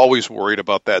Peterson is always worried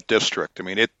about that district. I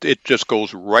mean, it just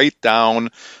goes right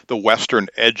down the western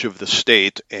edge of the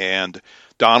state, and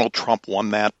Donald Trump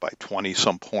won that by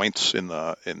 20-some points in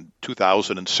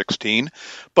 2016.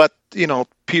 But,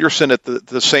 Peterson at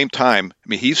the same time, I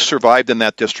mean, he's survived in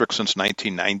that district since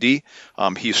 1990.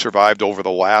 He's survived over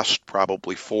the last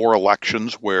probably 4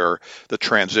 elections where the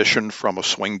transition from a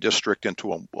swing district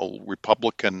into a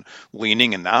Republican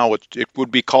leaning, and now it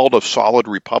would be called a solid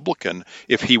Republican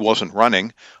if he wasn't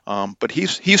running. But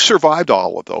he's survived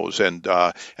all of those. And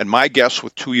my guess,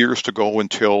 with 2 years to go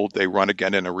until they run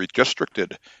again in a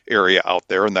redistricted area out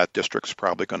there, and that district's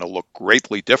probably going to look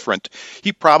greatly different,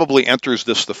 he probably enters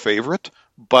this the favorite,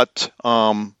 but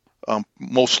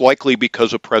most likely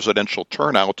because of presidential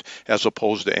turnout, as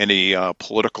opposed to any other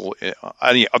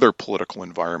political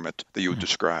environment that you would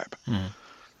describe.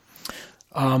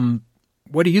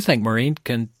 What do you think, Maureen?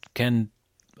 Can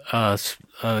a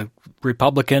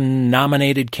Republican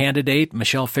nominated candidate,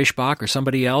 Michelle Fischbach or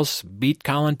somebody else, beat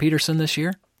Collin Peterson this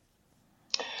year?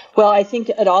 Well, I think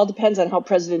it all depends on how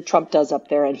President Trump does up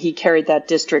there, and he carried that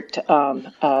district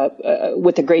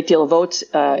with a great deal of votes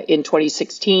in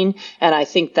 2016, and I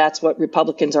think that's what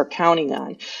Republicans are counting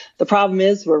on. The problem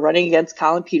is we're running against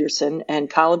Collin Peterson,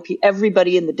 and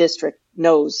everybody in the district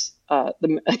knows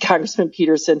Congressman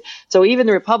Peterson. So even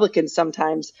the Republicans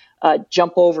sometimes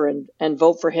jump over and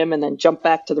vote for him and then jump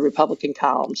back to the Republican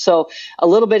column. So a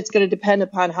little bit it's going to depend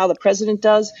upon how the president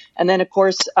does. And then, of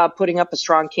course, putting up a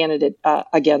strong candidate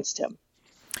against him.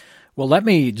 Well, let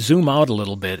me zoom out a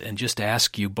little bit and just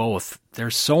ask you both.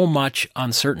 There's so much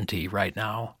uncertainty right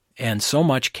now and so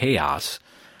much chaos.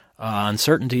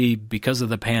 Uncertainty because of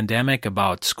the pandemic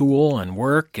about school and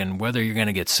work and whether you're going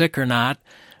to get sick or not.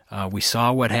 We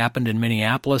saw what happened in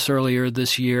Minneapolis earlier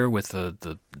this year with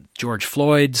the George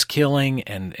Floyd's killing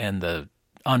and the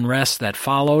unrest that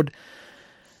followed.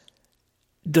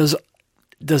 Does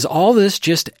Does all this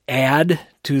just add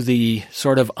to the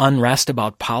sort of unrest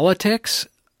about politics,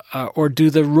 or do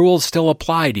the rules still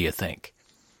apply, do you think?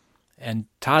 And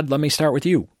Todd, let me start with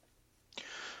you.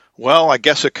 Well, I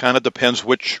guess it kind of depends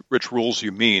which rules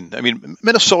you mean. I mean,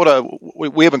 Minnesota,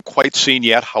 we haven't quite seen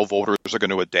yet how voters are going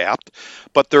to adapt,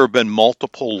 but there have been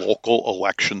multiple local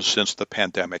elections since the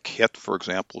pandemic hit. For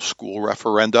example, school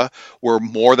referenda, where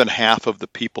more than half of the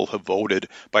people have voted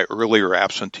by early or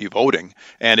absentee voting,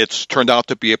 and it's turned out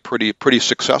to be a pretty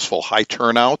successful, high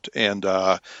turnout, and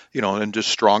and just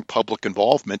strong public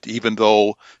involvement. Even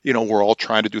though we're all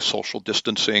trying to do social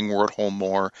distancing, we're at home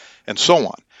more, and so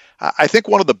on. I think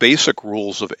one of the basic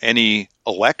rules of any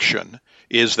election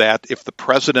is that if the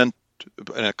president,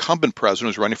 an incumbent president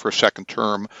who's running for a second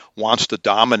term, wants to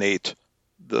dominate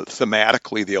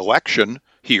thematically the election,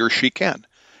 he or she can.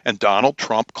 And Donald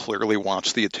Trump clearly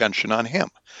wants the attention on him.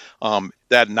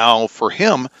 That now, for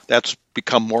him, that's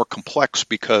become more complex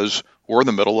because we're in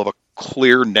the middle of a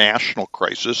clear national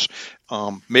crisis,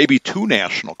 maybe two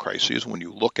national crises when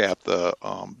you look at the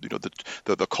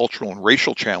cultural and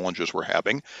racial challenges we're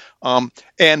having.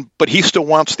 But he still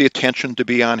wants the attention to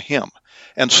be on him.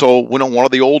 And so one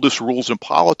of the oldest rules in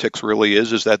politics really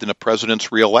is that in a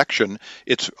president's reelection,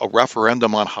 it's a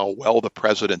referendum on how well the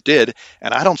president did.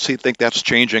 And I don't think that's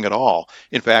changing at all.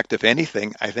 In fact, if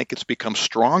anything, I think it's become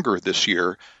stronger this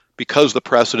year because the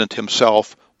president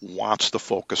himself wants the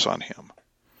focus on him.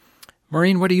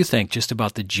 Maureen, what do you think just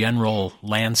about the general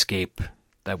landscape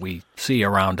that we see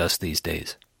around us these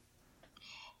days?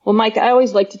 Well, Mike, I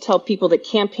always like to tell people that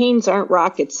campaigns aren't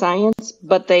rocket science,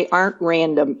 but they aren't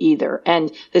random either. And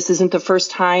this isn't the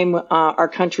first time our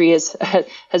country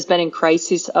has been in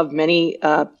crisis of many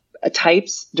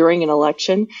types during an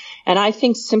election. And I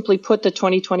think, simply put, the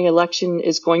 2020 election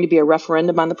is going to be a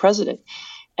referendum on the president.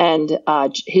 And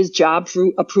his job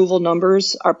approval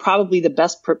numbers are probably the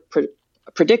best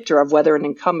predictor of whether an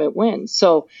incumbent wins.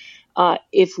 So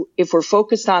if we're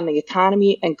focused on the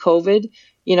economy and COVID,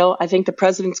 I think the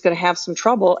president's going to have some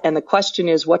trouble. And the question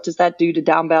is, what does that do to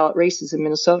down ballot races in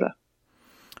Minnesota?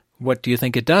 What do you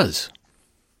think it does?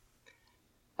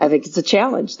 I think it's a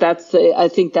challenge. I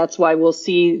think that's why we'll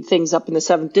see things up in the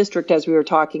 7th district, as we were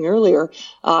talking earlier.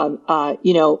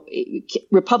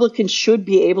 Republicans should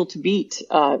be able to beat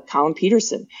Collin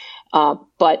Peterson.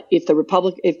 But if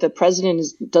the president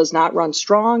does not run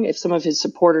strong, if some of his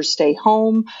supporters stay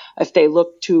home,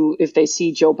 if they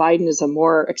see Joe Biden as a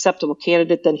more acceptable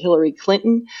candidate than Hillary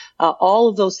Clinton, all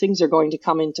of those things are going to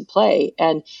come into play.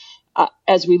 And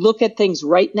as we look at things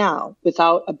right now,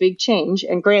 without a big change,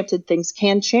 and granted, things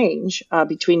can change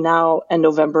between now and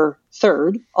November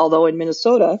 3rd, although in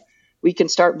Minnesota, we can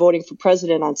start voting for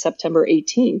president on September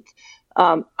 18th.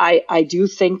 I do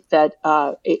think that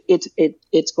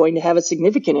it's going to have a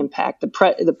significant impact.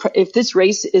 If this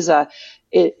race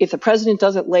if the president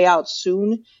doesn't lay out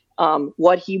soon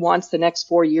what he wants the next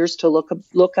 4 years to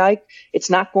look like, it's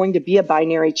not going to be a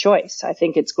binary choice. I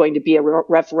think it's going to be a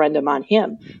referendum on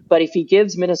him. But if he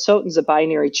gives Minnesotans a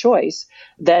binary choice,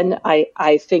 then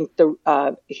I think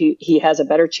he has a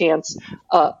better chance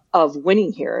of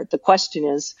winning here. The question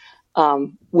is,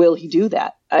 will he do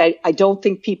that? I don't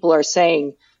think people are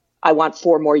saying, I want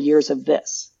 4 more years of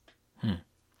this.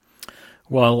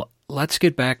 Well, let's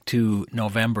get back to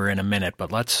November in a minute,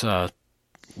 but let's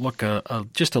look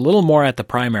just a little more at the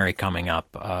primary coming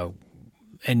up.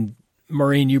 And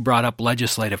Maureen, you brought up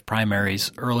legislative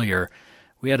primaries earlier.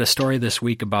 We had a story this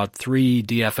week about 3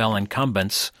 DFL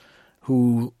incumbents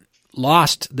who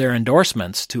lost their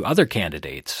endorsements to other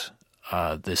candidates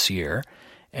this year.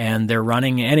 And they're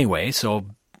running anyway, so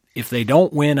if they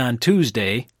don't win on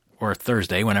Tuesday or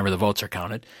Thursday, whenever the votes are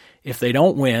counted, if they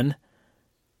don't win,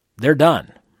 they're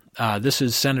done. This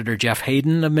is Senator Jeff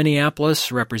Hayden of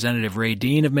Minneapolis, Representative Ray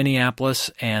Dean of Minneapolis,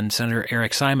 and Senator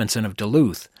Eric Simonson of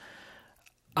Duluth.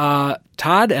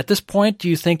 Todd, at this point, do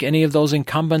you think any of those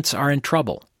incumbents are in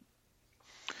trouble?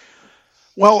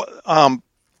 Well,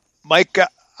 Mike,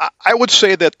 I would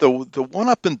say that the one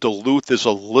up in Duluth is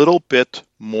a little bit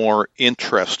more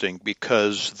interesting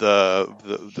because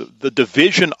the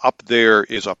division up there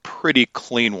is a pretty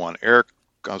clean one. Eric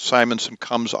Simonson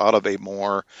comes out of a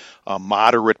more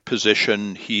moderate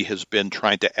position. He has been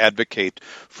trying to advocate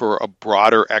for a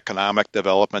broader economic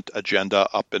development agenda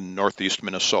up in northeast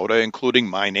Minnesota, including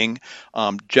mining.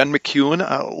 Jen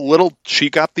McEwen,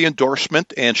 she got the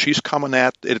endorsement, and she's coming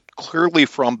at it clearly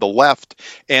from the left.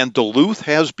 And Duluth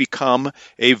has become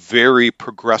a very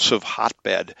progressive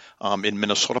hotbed in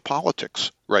Minnesota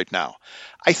politics right now.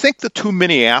 I think the two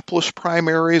Minneapolis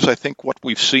primaries, I think what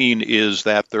we've seen is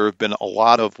that there have been a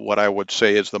lot of what I would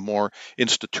say is the more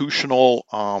institutional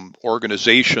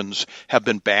organizations have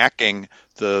been backing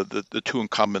the two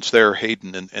incumbents there,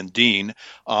 Hayden and Dean.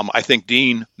 I think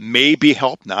Dean may be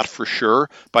helped, not for sure,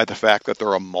 by the fact that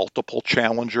there are multiple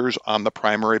challengers on the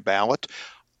primary ballot.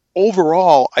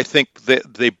 Overall, I think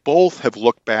that they both have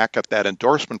looked back at that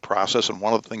endorsement process, and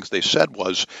one of the things they said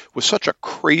was, with such a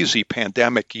crazy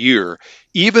pandemic year,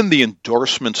 even the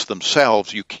endorsements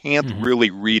themselves, you can't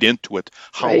really read into it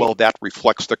how well that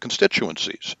reflects their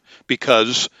constituencies,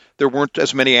 because there weren't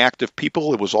as many active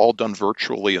people. It was all done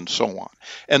virtually and so on.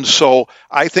 And so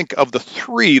I think of the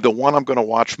three, the one I'm going to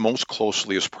watch most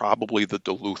closely is probably the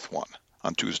Duluth one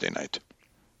on Tuesday night.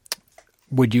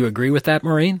 Would you agree with that,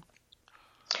 Maureen?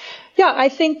 Yeah, I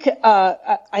think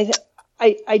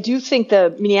I do think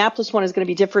the Minneapolis one is going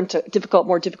to be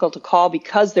more difficult to call,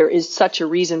 because there is such a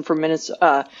reason for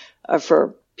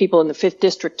for people in the 5th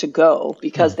district to go,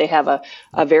 because they have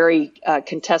a very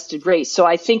contested race. So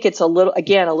I think it's a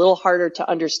little harder to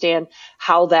understand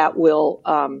how that will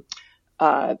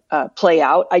play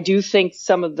out. I do think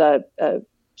some of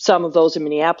those in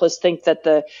Minneapolis think that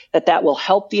that will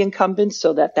help the incumbents,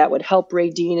 so that would help Ray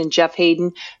Dean and Jeff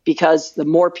Hayden, because the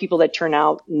more people that turn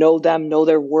out know them, know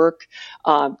their work,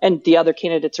 and the other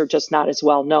candidates are just not as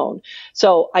well known.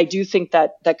 So I do think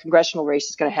that congressional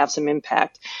race is going to have some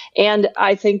impact. And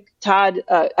I think, Todd,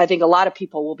 I think a lot of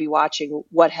people will be watching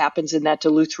what happens in that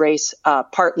Duluth race,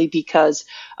 partly because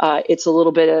it's a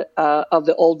little bit of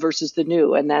the old versus the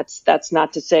new. And that's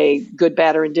not to say good,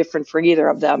 bad, or indifferent for either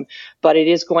of them, but it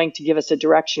is going to give us a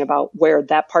direction about where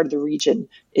that part of the region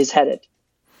is headed.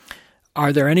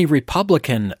 Are there any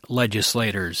Republican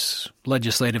legislative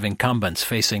incumbents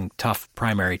facing tough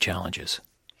primary challenges?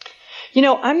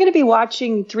 I'm going to be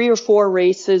watching 3 or 4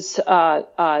 races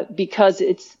because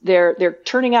they're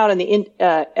turning out at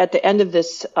the end of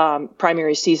this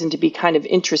primary season to be kind of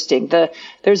interesting.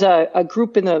 There's a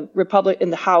group in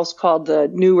the House called the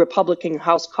New Republican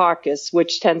House Caucus,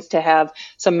 which tends to have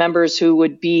some members who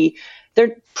would be.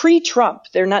 They're pre-Trump.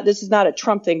 This is not a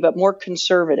Trump thing, but more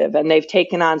conservative. And they've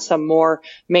taken on some more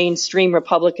mainstream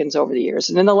Republicans over the years.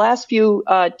 And in the last in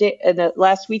the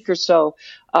last week or so,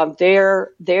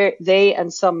 they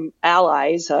and some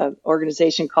allies, an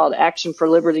organization called Action for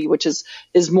Liberty, which is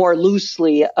more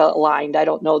loosely aligned. I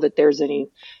don't know that there's any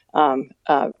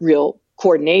real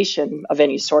coordination of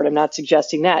any sort. I'm not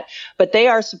suggesting that, but they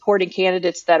are supporting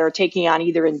candidates that are taking on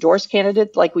either endorsed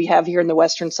candidates like we have here in the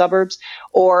western suburbs,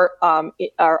 or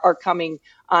are coming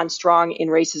on strong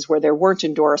in races where there weren't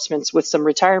endorsements with some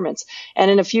retirements. And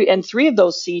in 3 of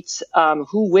those seats,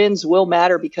 who wins will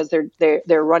matter, because they're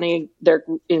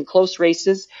in close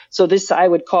races. So this I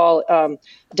would call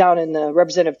down in the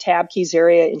Representative Tabke's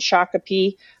area in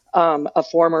Shakopee. A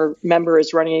former member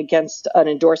is running against an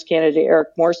endorsed candidate, Eric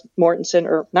Mortensen,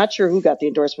 or not sure who got the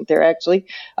endorsement there, actually.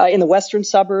 In the western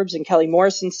suburbs, in Kelly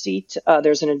Morrison's seat,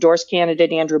 there's an endorsed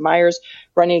candidate, Andrew Myers,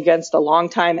 running against a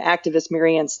longtime activist,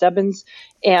 Marianne Stebbins.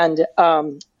 And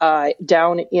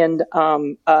down in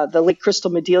the Lake Crystal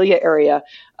Medelia area,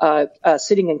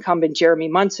 sitting incumbent Jeremy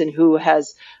Munson, who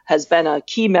has been a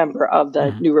key member of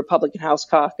the New Republican House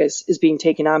Caucus, is being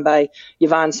taken on by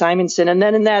Yvonne Simonson. And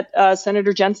then in that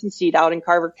Senator Jensen seat out in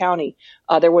Carver County,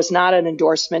 there was not an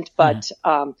endorsement, but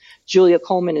Julia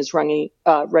Coleman is running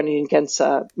against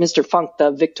Mr. Funk, the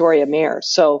Victoria mayor.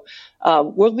 So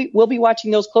we'll be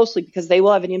watching those closely, because they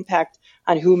will have an impact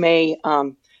on who may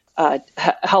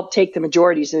help take the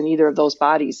majorities in either of those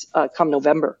bodies come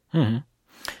November. Mm-hmm.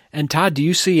 And Todd, do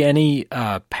you see any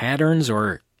patterns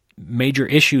or major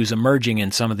issues emerging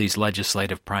in some of these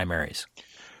legislative primaries?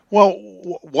 Well,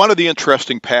 one of the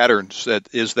interesting patterns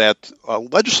is that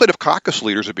legislative caucus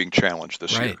leaders are being challenged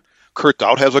this year. Kurt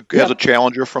Dowd has a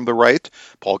challenger from the right.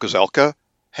 Paul Gazelka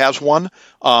has one.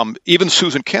 Even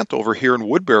Susan Kent over here in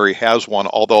Woodbury has one,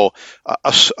 although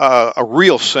a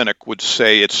real cynic would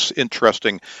say it's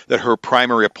interesting that her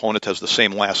primary opponent has the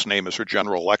same last name as her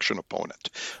general election opponent.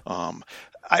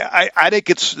 I think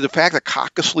it's the fact that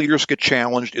caucus leaders get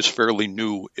challenged is fairly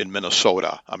new in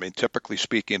Minnesota. I mean, typically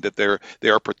speaking, that they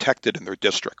are protected in their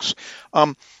districts.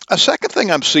 A second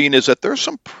thing I'm seeing is that there's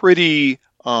some pretty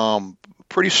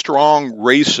strong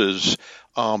races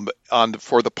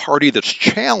for the party that's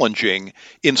challenging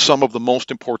in some of the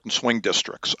most important swing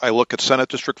districts. I look at Senate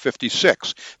District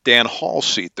 56, Dan Hall's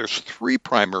seat. There's 3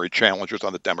 primary challengers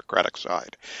on the Democratic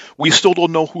side. We still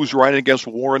don't know who's running against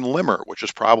Warren Limmer, which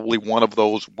is probably one of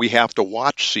those we have to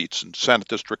watch seats in Senate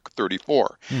District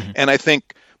 34. Mm-hmm. And I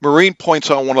think Maureen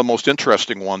points out one of the most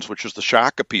interesting ones, which is the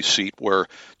Shakopee seat, where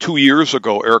 2 years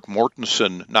ago Eric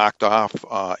Mortensen knocked off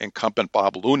incumbent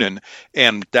Bob Lunin,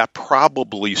 and that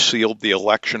probably sealed the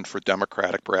election for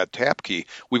Democratic Brad Tapke.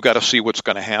 We've got to see what's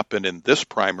going to happen in this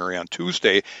primary on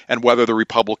Tuesday and whether the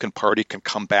Republican Party can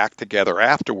come back together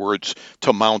afterwards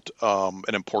to mount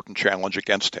an important challenge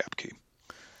against Tapke.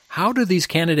 How do these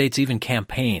candidates even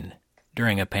campaign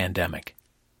during a pandemic?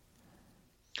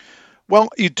 Well,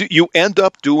 you end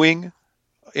up doing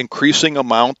increasing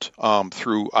amount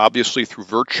through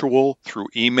virtual, through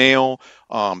email,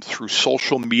 through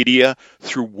social media,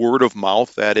 through word of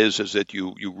mouth. That is that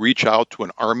you reach out to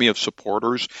an army of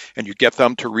supporters and you get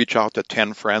them to reach out to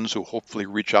 10 friends who hopefully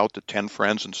reach out to 10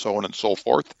 friends and so on and so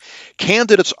forth.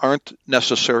 Candidates aren't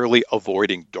necessarily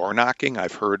avoiding door knocking.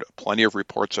 I've heard plenty of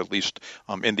reports, at least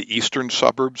in the eastern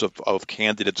suburbs, of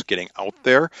candidates getting out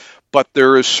there. But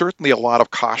there is certainly a lot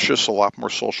more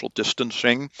social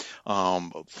distancing.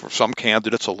 For some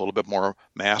candidates, a little bit more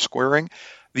mask wearing.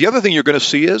 The other thing you're going to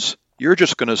see is you're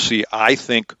just going to see, I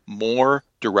think, more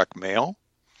direct mail.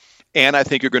 And I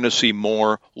think you're going to see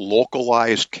more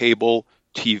localized cable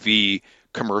TV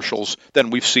commercials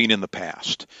than we've seen in the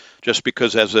past. Just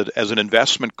because as an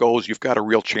investment goes, you've got a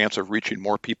real chance of reaching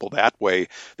more people that way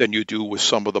than you do with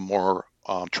some of the more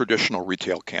traditional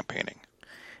retail campaigning.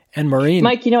 And Maureen,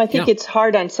 Mike, I think it's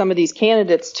hard on some of these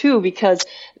candidates too, because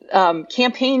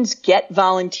campaigns get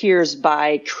volunteers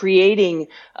by creating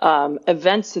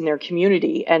events in their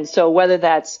community. And so whether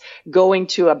that's going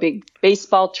to a big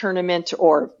baseball tournament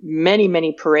or many,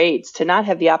 many parades, to not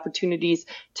have the opportunities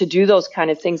to do those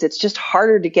kind of things, it's just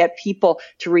harder to get people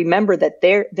to remember that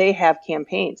they have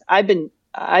campaigns. I've been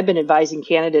advising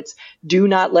candidates, do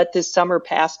not let this summer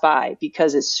pass by,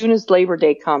 because as soon as Labor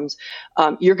Day comes,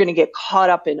 you're going to get caught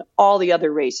up in all the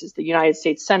other races, the United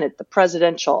States Senate, the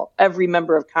presidential, every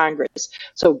member of Congress.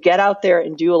 So get out there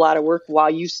and do a lot of work while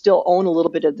you still own a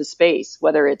little bit of the space,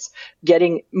 whether it's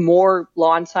getting more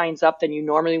lawn signs up than you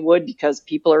normally would because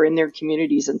people are in their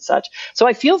communities and such. So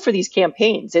I feel for these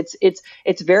campaigns.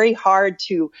 It's very hard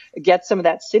to get some of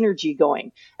that synergy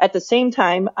going. At the same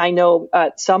time, I know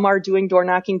some are doing door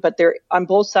knocking, but they're on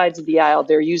both sides of the aisle.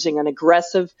 They're using an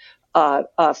aggressive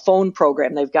phone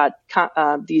program. They've got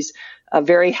these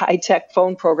very high-tech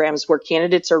phone programs where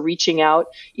candidates are reaching out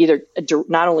either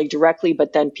not only directly,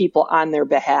 but then people on their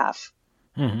behalf.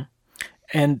 Mm-hmm.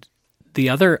 And the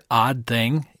other odd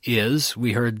thing is,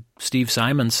 we heard Steve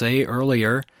Simon say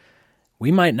earlier,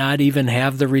 we might not even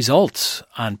have the results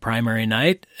on primary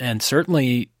night. And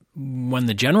certainly when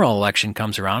the general election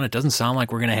comes around, it doesn't sound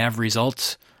like we're going to have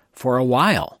results for a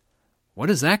while. What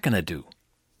is that going to do?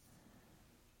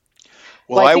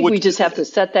 Well, I think we just have to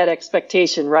set that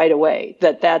expectation right away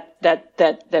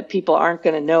that people aren't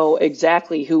going to know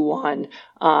exactly who won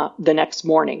the next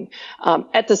morning.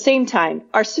 At the same time,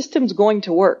 our system's going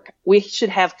to work. We should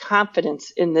have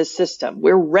confidence in this system.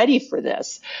 We're ready for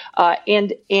this,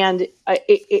 and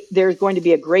there's going to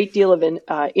be a great deal of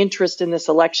interest in this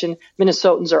election.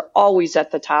 Minnesotans are always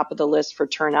at the top of the list for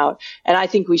turnout, and I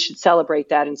think we should celebrate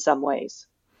that in some ways.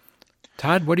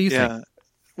 Todd, what do you think?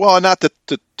 Well, not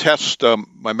to test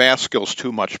my math skills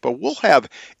too much, but we'll have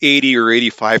 80 or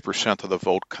 85% of the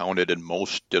vote counted in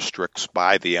most districts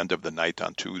by the end of the night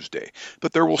on Tuesday.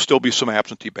 But there will still be some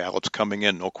absentee ballots coming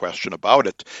in, no question about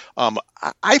it.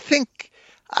 I think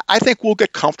we'll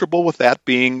get comfortable with that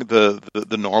being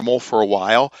the normal for a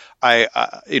while.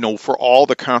 For all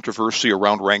the controversy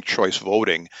around ranked choice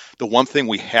voting, the one thing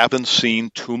we haven't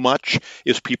seen too much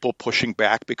is people pushing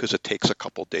back because it takes a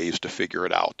couple days to figure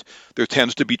it out. There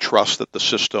tends to be trust that the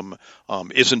system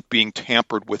isn't being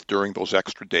tampered with during those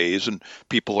extra days, and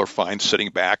people are fine sitting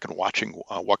back and watching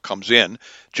what comes in.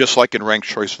 Just like in ranked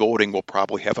choice voting, we'll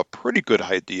probably have a pretty good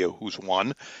idea who's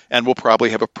won, and we'll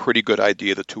probably have a pretty good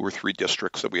idea of the 2 or 3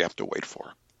 districts that we have to wait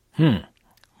for.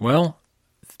 Well,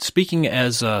 speaking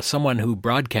as someone who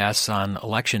broadcasts on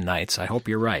election nights, I hope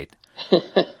you're right.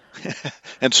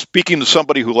 And speaking to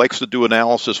somebody who likes to do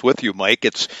analysis with you, Mike,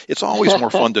 it's always more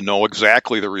fun to know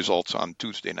exactly the results on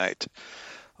Tuesday night.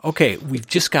 Okay, we've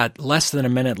just got less than a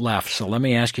minute left, so let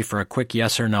me ask you for a quick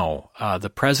yes or no. The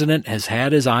president has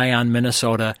had his eye on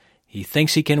Minnesota. He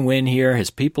thinks he can win here. His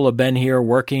people have been here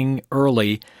working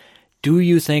early. Do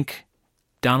you think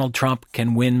Donald Trump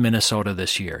can win Minnesota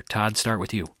this year? Todd, start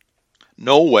with you.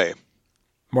 No way.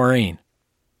 Maureen?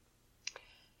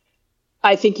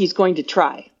 I think he's going to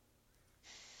try.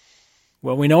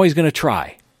 Well, we know he's going to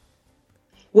try.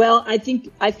 Well, I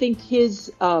think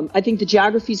the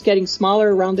geography is getting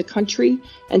smaller around the country,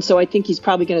 and so I think he's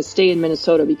probably going to stay in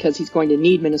Minnesota because he's going to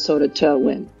need Minnesota to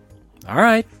win. All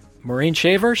right. Maureen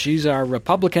Shaver, she's our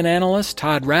Republican analyst.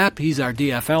 Todd Rapp, he's our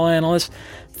DFL analyst.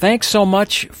 Thanks so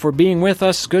much for being with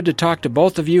us. Good to talk to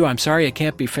both of you. I'm sorry I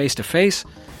can't be face-to-face.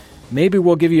 Maybe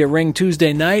we'll give you a ring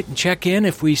Tuesday night and check in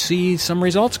if we see some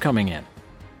results coming in.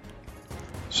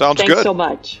 Sounds good. Thanks so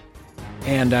much.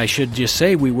 And I should just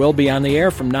say we will be on the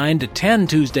air from 9 to 10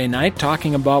 Tuesday night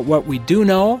talking about what we do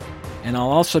know. And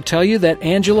I'll also tell you that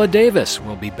Angela Davis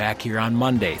will be back here on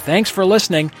Monday. Thanks for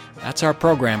listening. That's our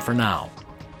program for now.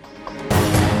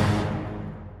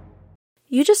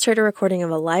 You just heard a recording of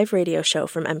a live radio show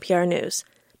from NPR News.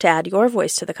 To add your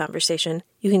voice to the conversation,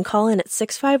 you can call in at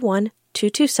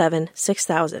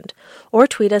 651-227-6000 or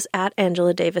tweet us at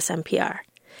Angela Davis NPR.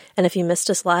 And if you missed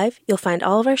us live, you'll find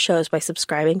all of our shows by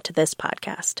subscribing to this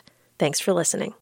podcast. Thanks for listening.